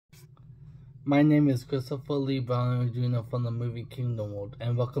My name is Christopher Lee Brown Jr. from the movie Kingdom World,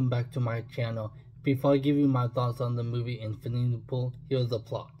 and welcome back to my channel. Before I give you my thoughts on the movie Infinity Pool, here's the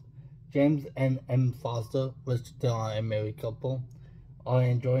plot. James and M. Foster, which they are a married couple, are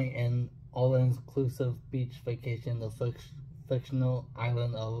enjoying an all-inclusive beach vacation on the fictional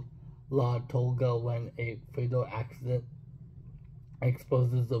island of La Tolga when a fatal accident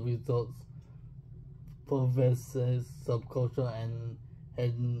exposes the results, pervasive subculture, and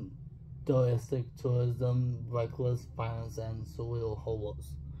hedonistic tourism, reckless violence, and surreal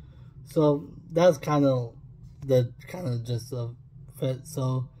horrors. So that's kind of the gist of it.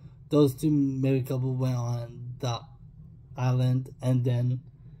 So those two married couple went on the island, and then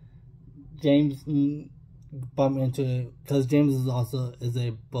James bumped into, because James is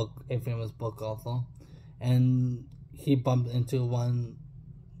a famous book author, and he got bumped into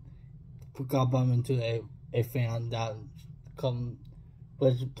a fan that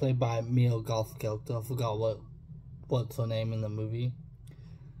was played by Mia Goth's character. I forgot what's her name in the movie.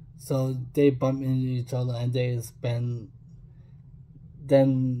 So they bump into each other, and James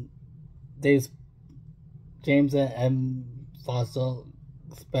and M. Foster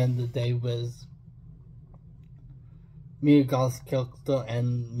spend the day with Mia Goth's character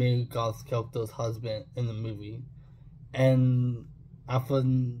and Mia Goth's character's husband in the movie. And after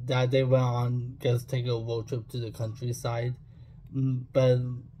that, they went on just take a road trip to the countryside, but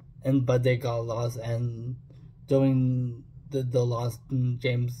they got lost, and during the lost,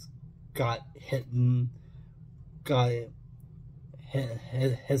 James got hit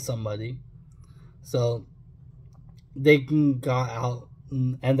somebody. So they got out,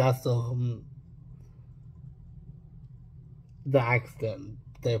 and that's the accident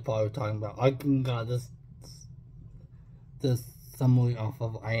they're probably talking about. I got this summary off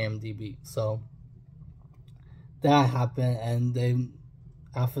of IMDb. So that happened, and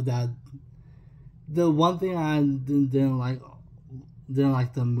after that, the one thing I didn't like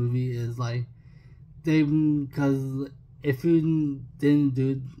the movie is like because if you didn't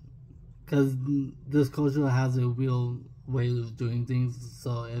do, because this culture has a real way of doing things.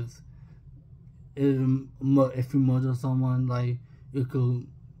 So if you murder someone, like, you could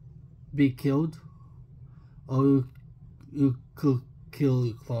be killed, or you could kill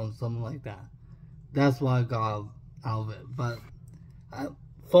your clone, something like that. That's what I got out of it. But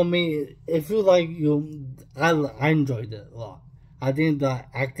for me, if you like, I enjoyed it a lot. I think the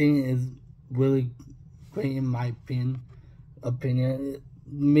acting is really great in my opinion.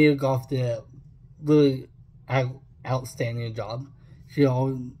 Mia Goth did a really outstanding job. She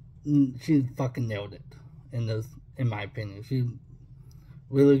fucking nailed it in my opinion. She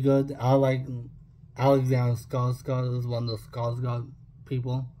really good. I like Alexander Skarsgård is one of the Skarsgård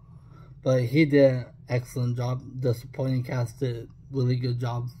people, but he did an excellent job. The supporting cast did really good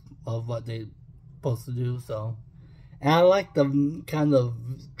job of what they supposed to do. So, and I like the kind of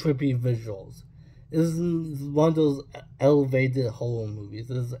trippy visuals. This is one of those elevated horror movies.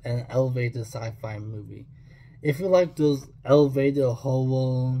 This is an elevated sci-fi movie. If you like those elevated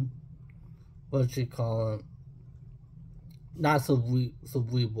horror, what you call it, not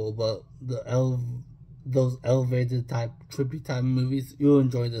cerebral, but those elevated type, trippy type movies, you'll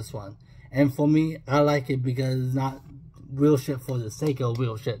enjoy this one. And for me, I like it because it's not real shit for the sake of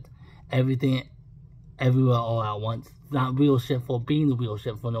real shit. Everything, everywhere, all at once. It's not real shit for being real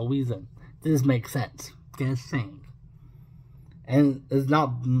shit for no reason. This makes sense. Just saying. And it's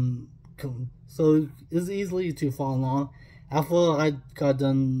not, so it's easily to follow along. After I got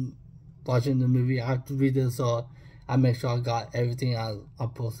done watching the movie, I have to read it, so I make sure I got everything I'm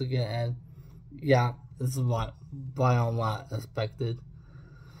supposed to get. And yeah, this is what I expected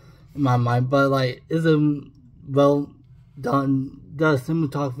in my mind. But like, it's a well done. The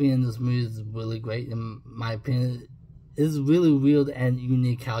cinematography in this movie is really great in my opinion. It's really weird and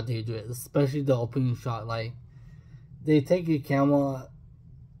unique how they do it, especially the opening shot. Like, they take a camera,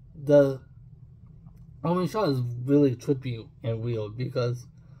 the opening shot is really trippy and weird because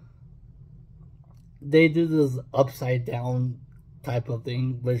they do this upside down type of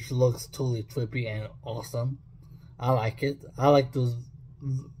thing, which looks totally trippy and awesome. I like it. I like those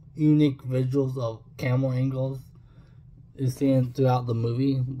unique visuals of camera angles you see throughout the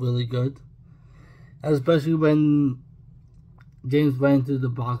movie. Really good. Especially when James went into the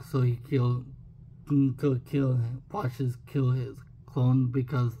box so he could kill his clone,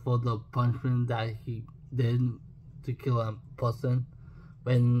 because for the punishment that he did to kill a person,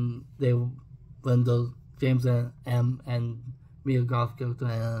 when those James and M and Mia Goth character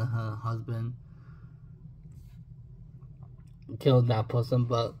and her husband killed that person.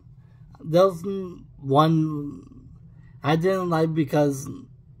 But there's one I didn't like because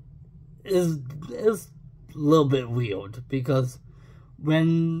is a little bit weird because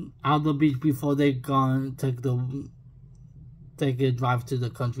when out the beach before they gone take a drive to the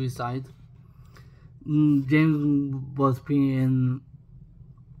countryside, James was peeing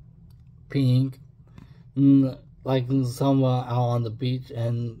like somewhere out on the beach,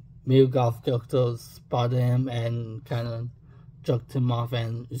 and Male Golf Character spotted him and kind of jerked him off,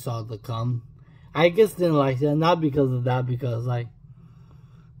 and you saw the cum. I guess didn't like that, not because of that, because like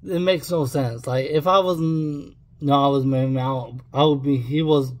it makes no sense. Like if I wasn't, I was married out, I would be. He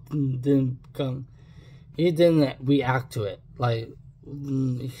didn't react to it. Like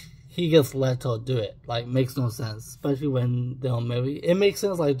he just let her do it. Like makes no sense, especially when they're married. It makes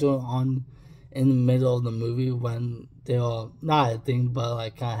sense like doing on in the middle of the movie when they're not a thing, but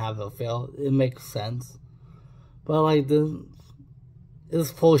like kind of have a fail. It makes sense, but like this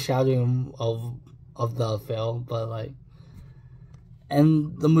is foreshadowing of the fail. But like,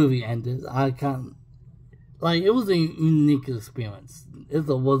 and the movie ended. I can't. Like, it was a unique experience. It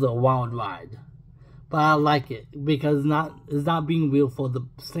was a wild ride. But I like it because it's not being real for the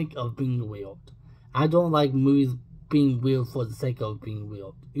sake of being real. I don't like movies being real for the sake of being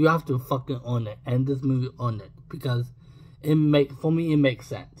real. You have to fucking own it. And this movie owned it. Because for me, it makes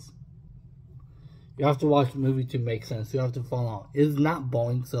sense. You have to watch the movie to make sense. You have to follow. It's not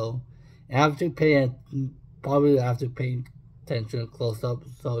boring, so you have to probably have to pay attention close up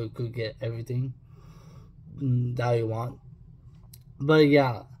so you could get everything that you want. But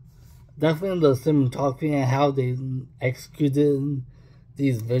yeah, definitely the cinematography and how they executed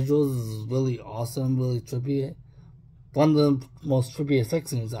these visuals is really awesome, really trippy. One of the most trippy sex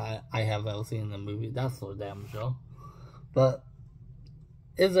scenes I have ever seen in a movie. That's for damn sure. But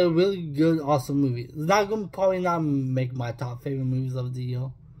it's a really good, awesome movie. It's not gonna probably not make my top favorite movies of the year.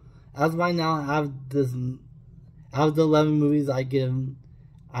 As right now, I have this. Out of the 11 movies I gave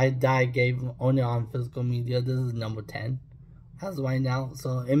only on physical media, this is number 10 as right now.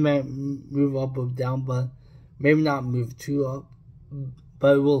 So it may move up or down, but maybe not move too up.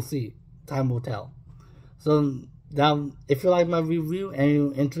 But we'll see. Time will tell. So if you like my review and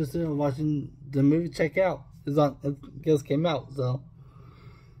you're interested in watching the movie, check it out. It just came out, so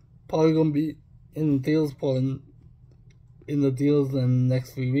probably gonna be in the theaters in the deals in the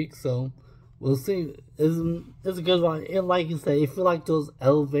next few weeks. So we'll see. It's a good one. And like you said, if you like those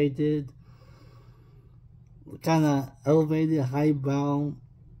elevated, highbrow,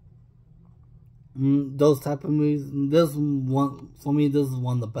 those type of movies, this one, for me, this is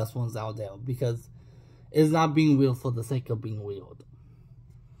one of the best ones out there. Because it's not being real for the sake of being real.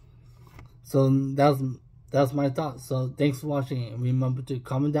 So that's my thoughts. So thanks for watching. And remember to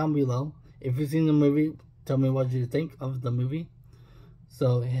comment down below. If you've seen the movie, tell me what you think of the movie.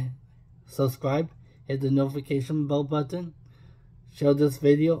 So subscribe, hit the notification bell button, share this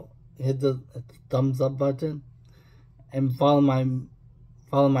video, hit the thumbs up button, and follow my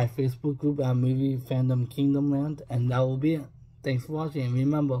Facebook group at Movie Fandom Kingdom Land, and that will be it. Thanks for watching, and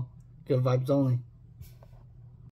remember, good vibes only.